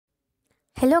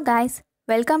Hello guys,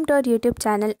 welcome to our YouTube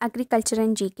channel agriculture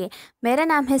and GK. मेरा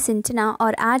नाम है सिंचना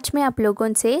और आज मैं आप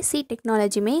लोगों से सीड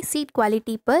टेक्नोलॉजी में सीड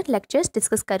क्वालिटी पर लेक्चर्स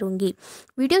डिस्कस करूंगी।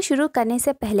 वीडियो शुरू करने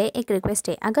से पहले एक रिक्वेस्ट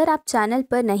है, अगर आप चैनल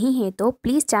पर नहीं हैं तो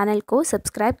प्लीज़ चैनल को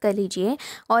सब्सक्राइब कर लीजिए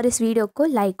और इस वीडियो को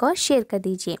लाइक और शेयर कर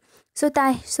दीजिए।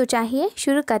 सो चाहिए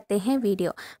शुरू करते हैं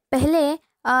वीडियो। पहले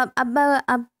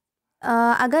अब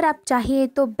अगर आप चाहिए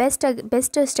तो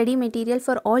best study material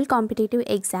for all competitive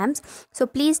exams, so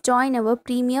please join our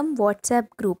premium WhatsApp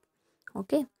group.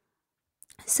 Okay,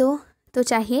 तो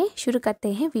चाहिए शुरू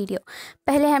करते हैं वीडियो।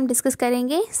 पहले हम डिस्कस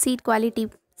करेंगे सीड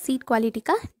क्वालिटी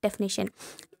का डेफिनेशन।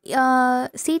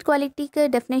 सीड क्वालिटी के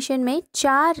डेफिनेशन में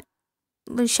 4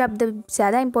 शब्द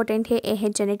ज़्यादा इंपॉर्टेंट है। ए है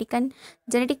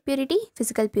genetic purity,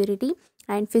 physical purity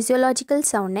and physiological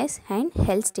soundness and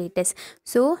health status.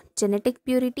 So genetic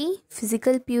purity,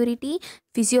 physical purity,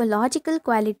 physiological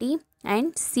quality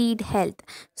and seed health.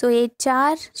 So ये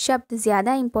 4 शब्द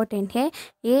ज़्यादा important है।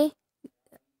 ये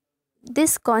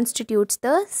this constitutes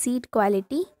the seed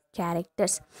quality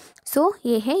characters. So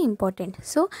ये है important.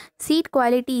 So seed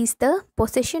quality is the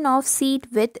possession of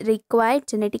seed with required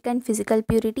genetic and physical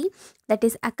purity that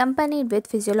is accompanied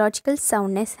with physiological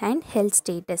soundness and health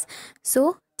status.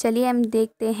 So चलिए हम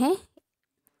देखते हैं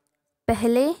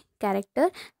पहले character,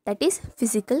 that is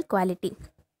physical quality.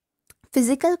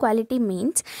 Physical quality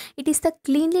means it is the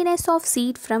cleanliness of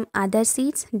seed from other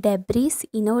seeds, debris,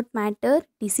 inert matter,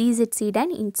 diseased seed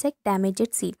and insect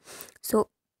damaged seed. So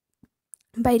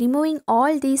by removing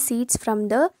all these seeds from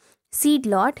the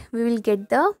seed lot, we will get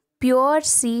the pure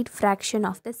seed fraction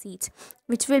of the seeds,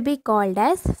 which will be called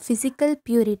as physical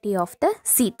purity of the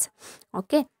seeds.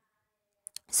 Okay.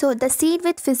 So the seed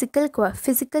with physical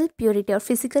purity or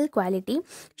physical quality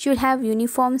should have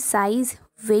uniform size,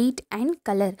 weight and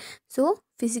color. So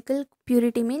physical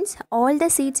purity means all the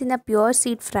seeds in the pure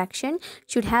seed fraction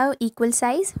should have equal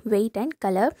size, weight and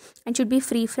color and should be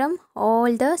free from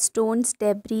all the stones,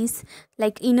 debris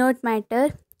like inert matter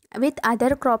with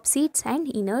other crop seeds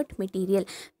and inert material.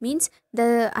 Means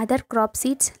the other crop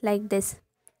seeds like this.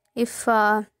 If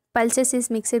pulses is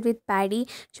mixed with paddy,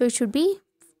 so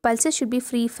pulses should be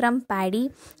free from paddy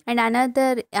and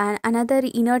another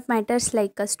inert matters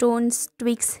like stones,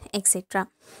 twigs, etc.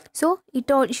 So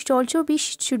it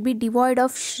should be devoid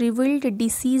of shriveled,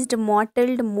 diseased,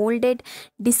 mottled, molded,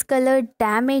 discolored,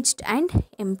 damaged and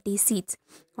empty seeds.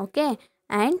 Okay,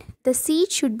 and the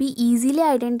seed should be easily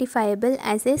identifiable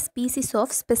as a species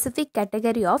of specific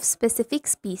category of specific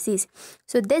species.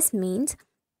 So this means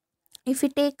if we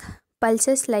take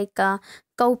pulses like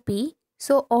cowpea,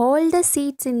 so all the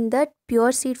seeds in that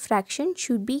pure seed fraction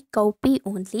should be cowpea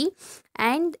only,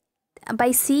 and by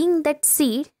seeing that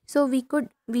seed, so we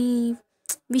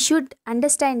should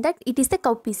understand that it is the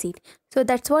cowpea seed. So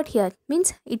that's what here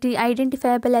means, it is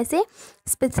identifiable as a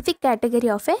specific category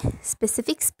of a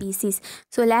specific species.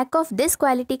 So lack of this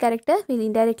quality character will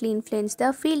indirectly influence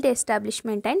the field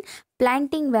establishment and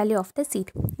planting value of the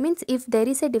seed. Means if there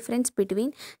is a difference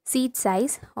between seed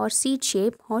size or seed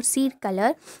shape or seed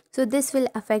color, so this will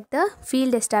affect the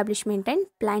field establishment and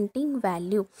planting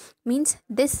value. Means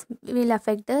this will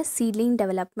affect the seedling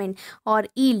development or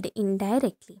yield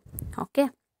indirectly. Okay.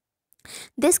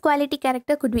 This quality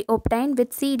character could be obtained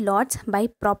with seed lots by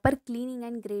proper cleaning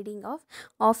and grading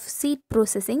of seed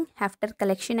processing after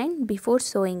collection and before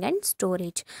sowing and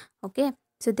storage. Okay,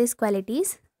 so this quality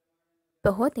is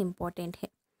बहुत important है।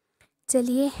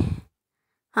 चलिए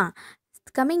हाँ,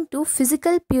 coming to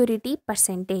physical purity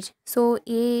percentage. So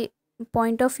ये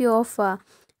point of view of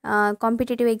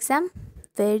competitive exam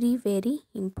very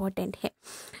important है.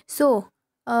 So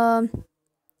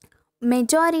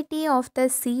majority of the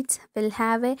seeds will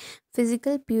have a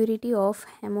physical purity of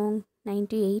among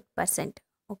 98%.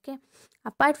 Okay,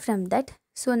 apart from that,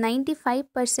 so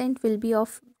 95% will be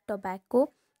of tobacco,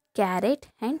 carrot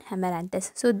and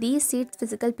amaranthus. So these seeds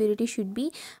physical purity should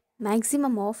be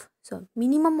minimum of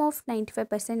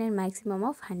 95% and maximum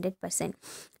of 100%.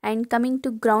 And coming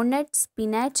to groundnut,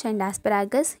 spinach and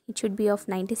asparagus, it should be of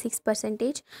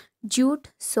 96%. Jute,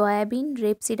 soybean,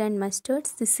 rapeseed and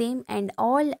mustards the same, and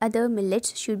all other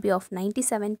millets should be of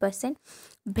 97%.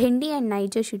 Bhendi and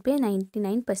Niger should be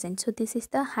 99%. So this is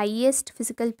the highest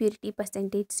physical purity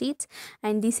percentage seeds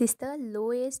and this is the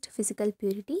lowest physical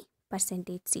purity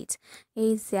percentage seeds.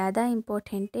 ये ज़्यादा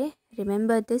important है.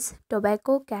 Remember this: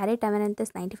 tobacco, carrot,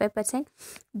 amaranthus 95%,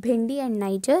 bhendi and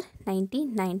Niger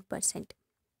 99%.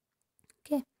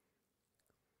 Okay.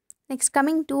 Next,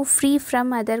 coming to free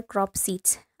from other crop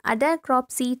seeds. Other crop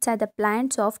seeds are the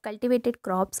plants of cultivated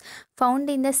crops found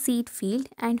in the seed field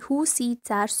and whose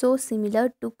seeds are so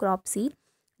similar to crop seed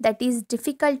that is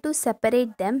difficult to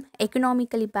separate them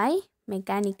economically by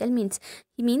mechanical means.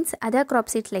 It means other crop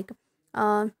seeds like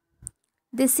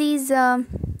this is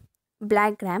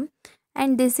black gram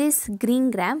and this is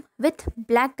green gram with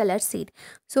black color seed.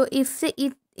 So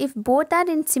if both are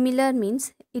in similar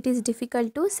means, it is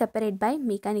difficult to separate by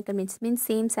mechanical means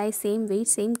same size, same weight,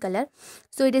 same color,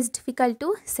 so it is difficult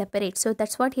to separate. So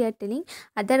that's what here telling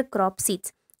other crop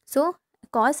seeds. So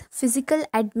cause physical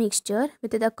admixture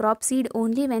with the crop seed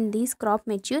only when these crop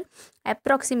mature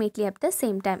approximately at the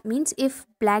same time. Means if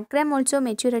black gram also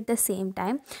mature at the same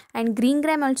time and green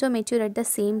gram also mature at the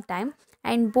same time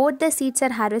and both the seeds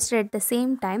are harvested at the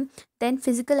same time, then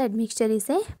physical admixture is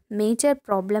a major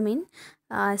problem in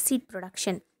seed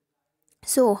production.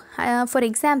 So for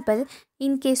example,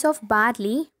 in case of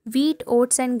barley, wheat,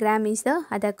 oats and gram is the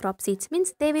other crop seeds.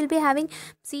 Means they will be having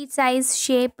seed size,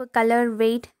 shape, color,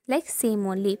 weight like same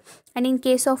only. And in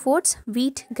case of oats,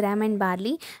 wheat, gram and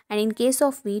barley. And in case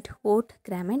of wheat, oat,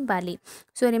 gram and barley.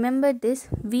 So remember this: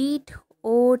 wheat,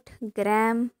 oat,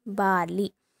 gram,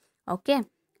 barley. Okay.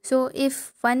 So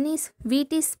if one is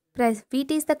wheat is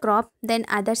the crop, then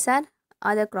others are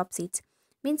other crop seeds.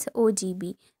 Means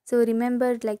OGB. So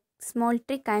remember, like small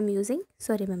trick I am using.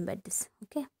 So remember this.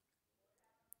 Okay.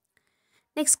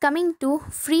 Next, coming to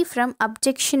free from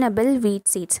objectionable wheat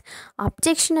seeds.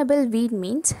 Objectionable wheat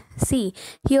means, see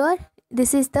here,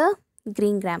 this is the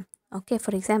green gram. Okay,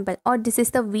 for example, or this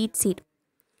is the wheat seed.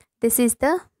 This is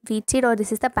the wheat seed or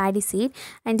this is the paddy seed,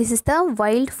 and this is the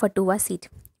wild fatua seed.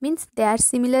 Means they are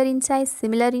similar in size,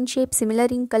 similar in shape, similar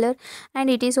in color, and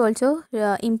it is also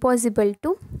impossible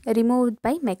to remove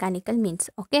by mechanical means.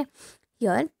 Okay,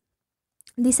 here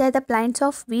these are the plants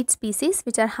of wheat species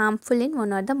which are harmful in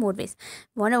one or the more ways.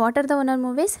 What are the one or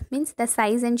more ways? Means the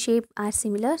size and shape are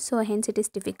similar, so hence it is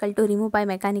difficult to remove by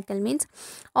mechanical means,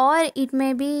 or it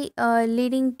may be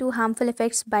leading to harmful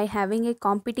effects by having a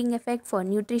competing effect for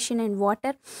nutrition and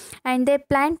water, and their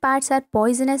plant parts are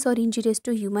poisonous or injurious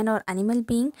to human or animal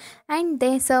being, and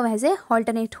they serve as a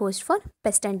alternate host for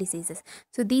pest and diseases.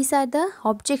 So these are the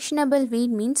objectionable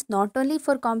weed, means not only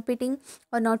for competing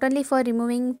or not only for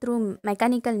removing through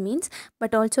mechanical means,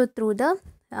 but also through the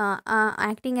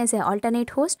acting as an alternate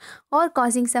host or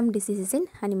causing some diseases in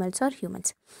animals or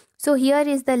humans. So here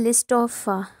is the list of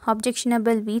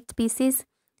objectionable wheat species.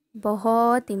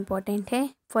 बहुत important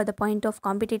है for the point of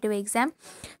competitive exam.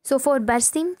 So for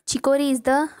Barsim, chicory is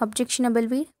the objectionable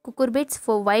weed. Cucurbits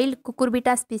for wild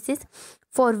cucurbita species.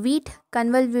 For wheat,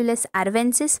 convolvulus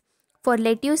arvensis. For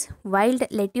lettuce, wild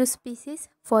lettuce species.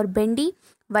 For bendi,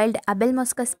 wild abel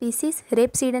mosca species.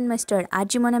 Rapeseed and mustard,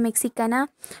 Argemona mexicana.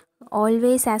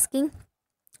 Always asking.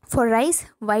 For rice,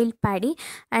 wild paddy,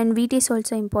 and wheat is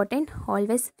also important.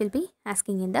 Always will be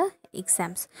asking in the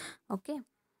exams. Okay.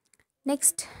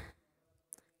 Next,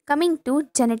 coming to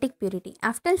genetic purity.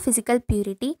 After physical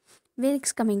purity, we are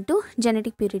coming to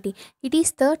genetic purity. It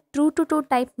is the true to two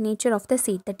type nature of the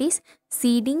seed, that is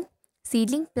seedling,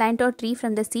 plant or tree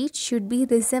from the seed should be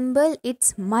resemble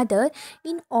its mother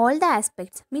in all the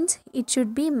aspects. Means it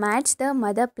should be match the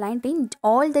mother plant in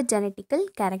all the genetical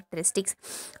characteristics.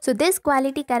 So this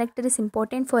quality character is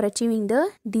important for achieving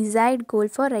the desired goal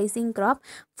for raising crop,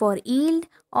 for yield,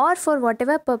 or for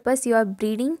whatever purpose you are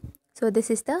breeding. So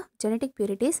this is the genetic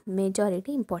purity is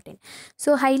majority important.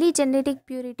 So highly genetic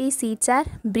purity seeds are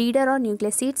breeder or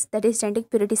nucleus seeds, that is genetic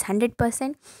purity is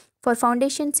 100%. For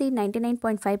foundation seed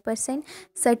 99.5%,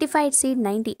 certified seed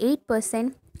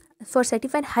 98%, for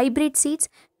certified hybrid seeds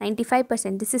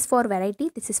 95%. This is for variety,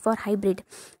 this is for hybrid.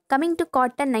 Coming to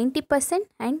cotton 90%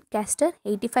 and castor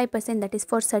 85%, that is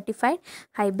for certified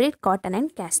hybrid cotton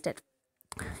and castor.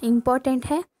 Important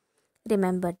hai,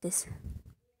 remember this.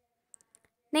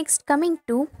 Next, coming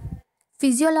to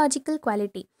physiological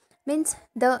quality, means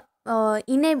the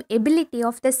inability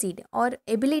of the seed or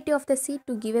ability of the seed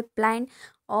to give a plant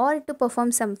or to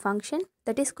perform some function,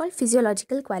 that is called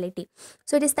physiological quality.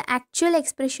 So it is the actual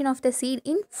expression of the seed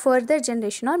in further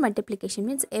generation or multiplication.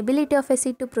 Means ability of a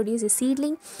seed to produce a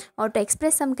seedling or to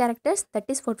express some characters, that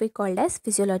is what we called as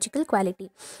physiological quality.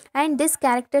 And this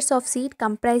characters of seed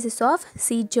comprises of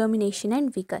seed germination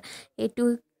and vigor. ये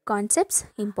two concepts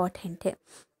important है.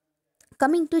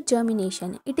 Coming to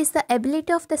germination, it is the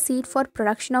ability of the seed for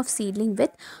production of seedling with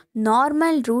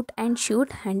normal root and shoot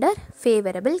under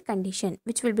favorable condition,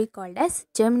 which will be called as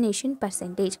germination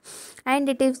percentage. And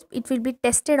it will be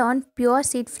tested on pure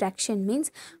seed fraction. Means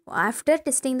after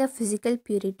testing the physical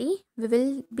purity, we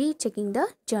will be checking the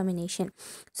germination.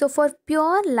 So for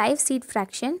pure live seed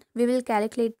fraction, we will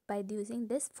calculate by using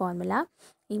this formula.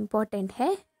 Important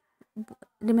hai,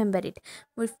 remember it.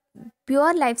 With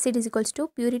pure live seed is equals to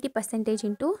purity percentage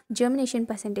into germination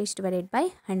percentage divided by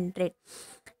 100.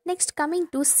 Next, coming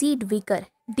to seed vigor.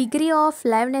 Degree of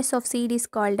liveness of seed is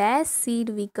called as seed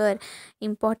vigor.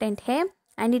 Important है,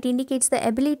 and it indicates the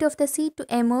ability of the seed to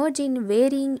emerge in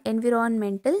varying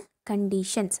environmental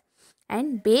conditions.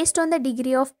 And based on the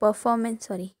degree of performance,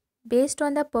 based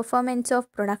on the performance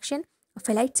of production of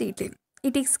a light seedling,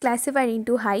 it is classified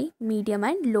into high, medium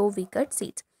and low vigor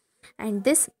seeds. And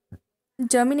this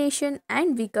germination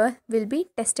and vigor will be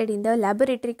tested in the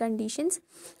laboratory conditions,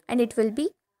 and it will be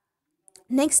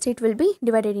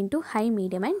divided into high,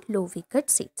 medium and low vigor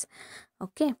seeds.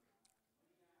 Okay.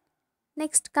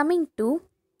 Next, coming to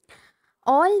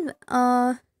all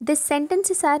these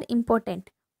sentences are important.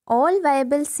 All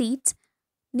viable seeds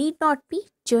need not be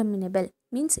germinable.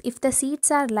 Means if the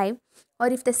seeds are live or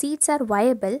if the seeds are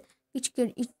viable,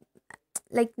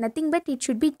 like nothing but it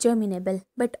should be germinable.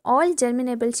 But all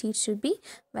germinable seeds should be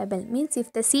viable. Means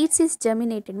if the seeds is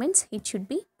germinated, means it should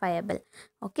be viable.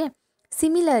 Okay.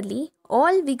 Similarly,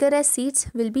 all vigorous seeds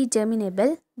will be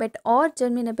germinable, but all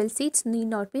germinable seeds need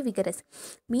not be vigorous.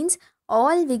 Means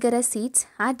all vigorous seeds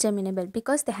are germinable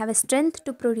because they have a strength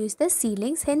to produce the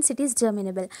seedlings, hence it is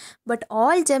germinable. But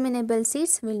all germinable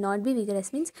seeds will not be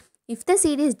vigorous. Means if the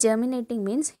seed is germinating,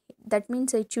 means that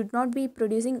means it should not be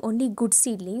producing only good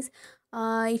seedlings.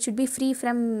 It should be free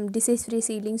from disease-free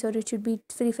seedlings, or it should be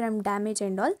free from damage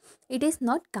and all. It is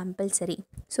not compulsory.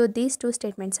 So these two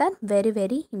statements are very,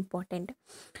 very important.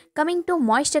 Coming to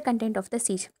moisture content of the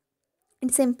seed.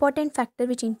 It's an important factor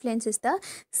which influences the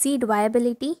seed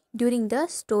viability during the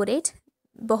storage.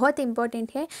 बहुत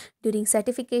important है during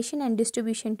certification and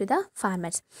distribution to the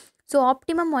farmers. So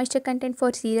optimum moisture content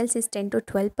for cereals is 10 to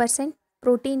 12%.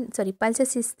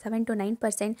 Pulses is 7 to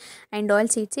 9%, and oil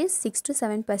seeds is 6 to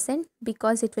 7%,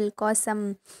 because it will cause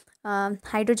some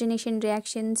hydrogenation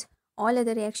reactions, all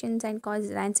other reactions, and cause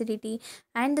rancidity,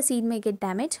 and the seed may get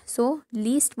damaged. So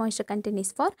least moisture content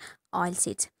is for oil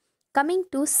seeds. Coming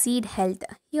to seed health,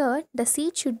 here the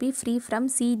seed should be free from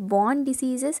seed-borne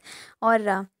diseases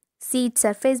or seed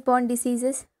surface-borne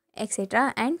diseases,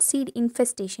 etc. and seed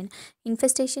infestation.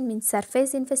 Infestation means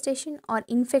surface infestation or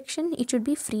infection. It should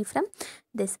be free from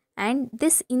this, and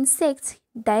this insects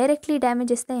directly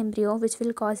damages the embryo, which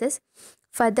will causes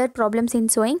further problems in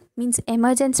sowing. Means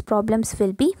emergence problems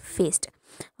will be faced.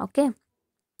 Okay.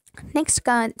 Next,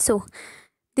 so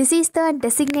this is the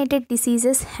designated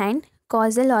diseases and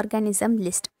causal organism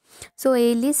list. So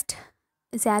a list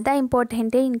ज़्यादा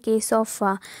important है in case of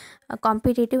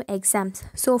competitive exams.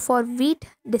 So for wheat,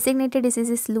 designated disease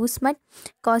is loose mud,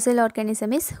 causal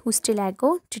organism is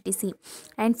Horticulture triticum.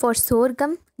 And for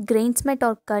sorghum, grain smut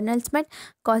or kernel smut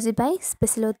caused by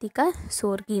Specialotheca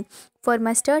sorgi. For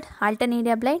mustard,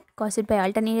 alternaria blight caused by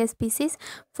alternaria species.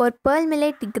 For pearl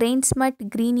millet, grain smut,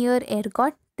 green ear,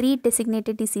 ergot, 3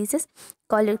 designated diseases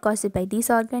caused by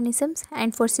these organisms.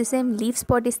 And for sesame, leaf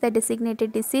spot is the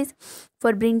designated disease.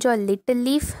 For brinjal, little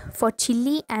leaf. For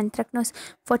chili, anthracnose.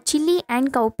 For chili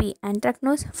and cowpea,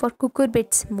 anthracnose. For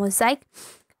cucurbits, mosaic.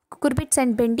 Cucurbits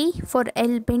and bendi. For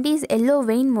bendi is yellow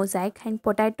vein mosaic. And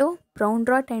potato, brown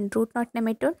rot and root knot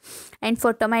nematode. And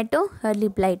for tomato, early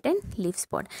blight and leaf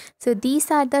spot. So these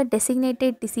are the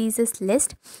designated diseases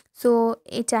list. So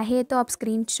चाहे तो आप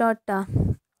screenshot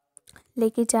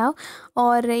लेके जाओ,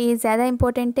 और ये ज़्यादा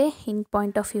important है इन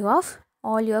point of view of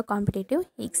all your competitive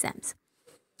exams.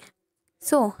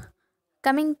 So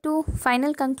coming to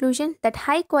final conclusion, that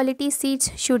high quality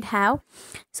seeds should have,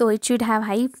 so it should have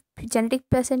high genetic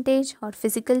percentage or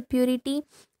physical purity,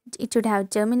 it should have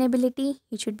germinability,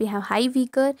 it should have high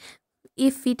vigor.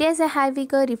 If it has a high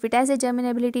vigor, if it has a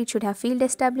germinability, it should have field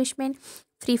establishment,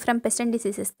 free from pest and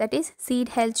diseases. That is, seed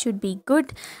health should be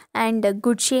good, and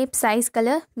good shape, size,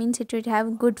 color, means it should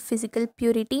have good physical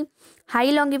purity, high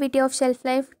longevity of shelf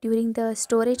life during the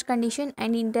storage condition,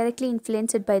 and indirectly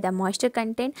influenced by the moisture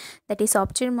content, that is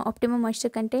optimum moisture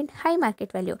content, high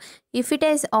market value. If it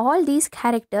has all these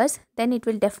characters, then it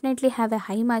will definitely have a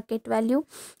high market value,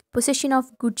 possession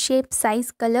of good shape,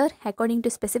 size, color according to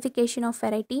specification of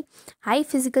variety, high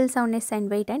physical soundness and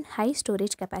weight, and high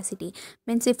storage capacity.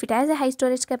 Means if it has a high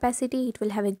storage capacity, it will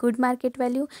have a good market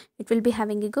value, it will be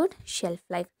having a good shelf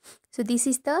life. So this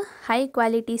is the high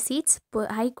quality seeds,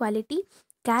 high quality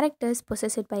characters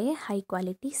possessed by a high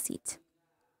quality seeds.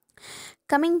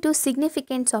 Coming to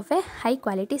significance of a high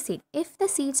quality seed. If the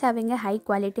seeds having a high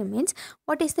quality, means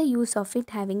what is the use of it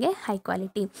having a high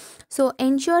quality? So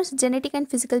ensures genetic and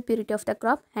physical purity of the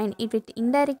crop, and it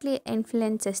indirectly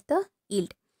influences the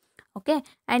yield. okay.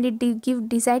 And it give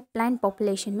desired plant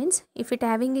population, means if it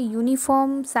having a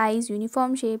uniform size,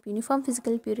 uniform shape, uniform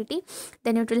physical purity,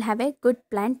 then it will have a good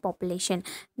plant population.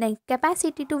 Then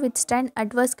capacity to withstand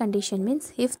adverse condition,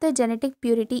 means if the genetic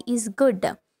purity is good,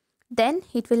 then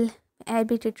it will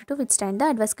able to withstand the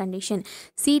adverse condition.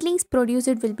 Seedlings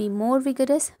produced will be more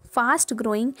vigorous, fast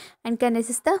growing, and can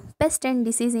resist the pest and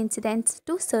disease incidents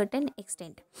to certain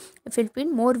extent. If it will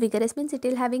be more vigorous, means it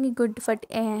will having a good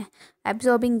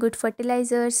absorbing good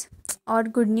fertilizers or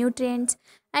good nutrients,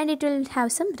 and it will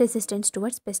have some resistance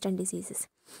towards pest and diseases.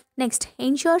 Next,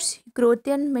 ensures growth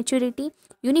and maturity,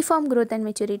 uniform growth and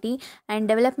maturity, and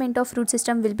development of root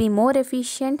system will be more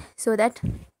efficient, so that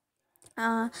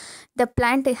the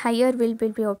plant higher will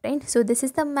be obtained. So this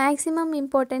is the maximum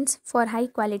importance for high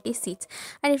quality seeds,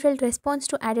 and it will respond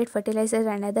to added fertilizer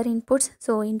and other inputs,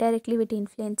 so indirectly it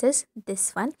influences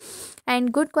this one.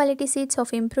 And good quality seeds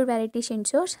of improved varieties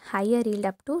ensures higher yield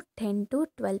up to 10 to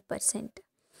 12%.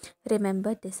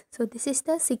 Remember this. So this is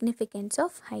the significance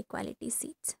of high quality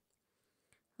seeds.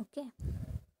 Okay,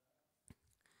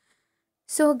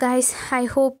 so guys, I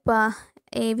hope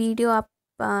a video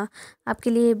आपके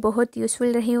लिए बहुत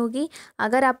useful रही होगी.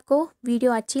 अगर आपको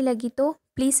video अच्छी लगी तो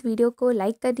प्लीज़ वीडियो को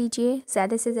लाइक कर दीजिए,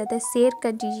 ज़्यादा से ज़्यादा शेयर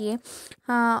कर दीजिए,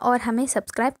 और हमें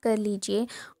सब्सक्राइब कर लीजिए.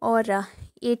 और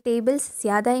ये टेबल्स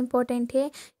ज़्यादा इम्पोर्टेंट है,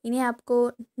 इन्हें आपको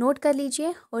नोट कर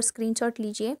लीजिए और स्क्रीनशॉट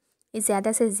लीजिए. ये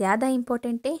ज़्यादा से ज़्यादा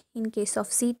इम्पोर्टेंट है इन केस ऑफ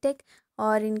सीटेक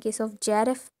और in case of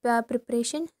JRF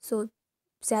preparation. सो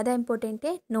ज़्यादा इम्पोर्टेंट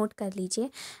है, नोट कर लीजिए.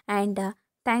 And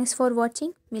thanks for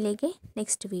watching. मिलेंगे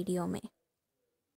नेक्स्ट वीडियो में.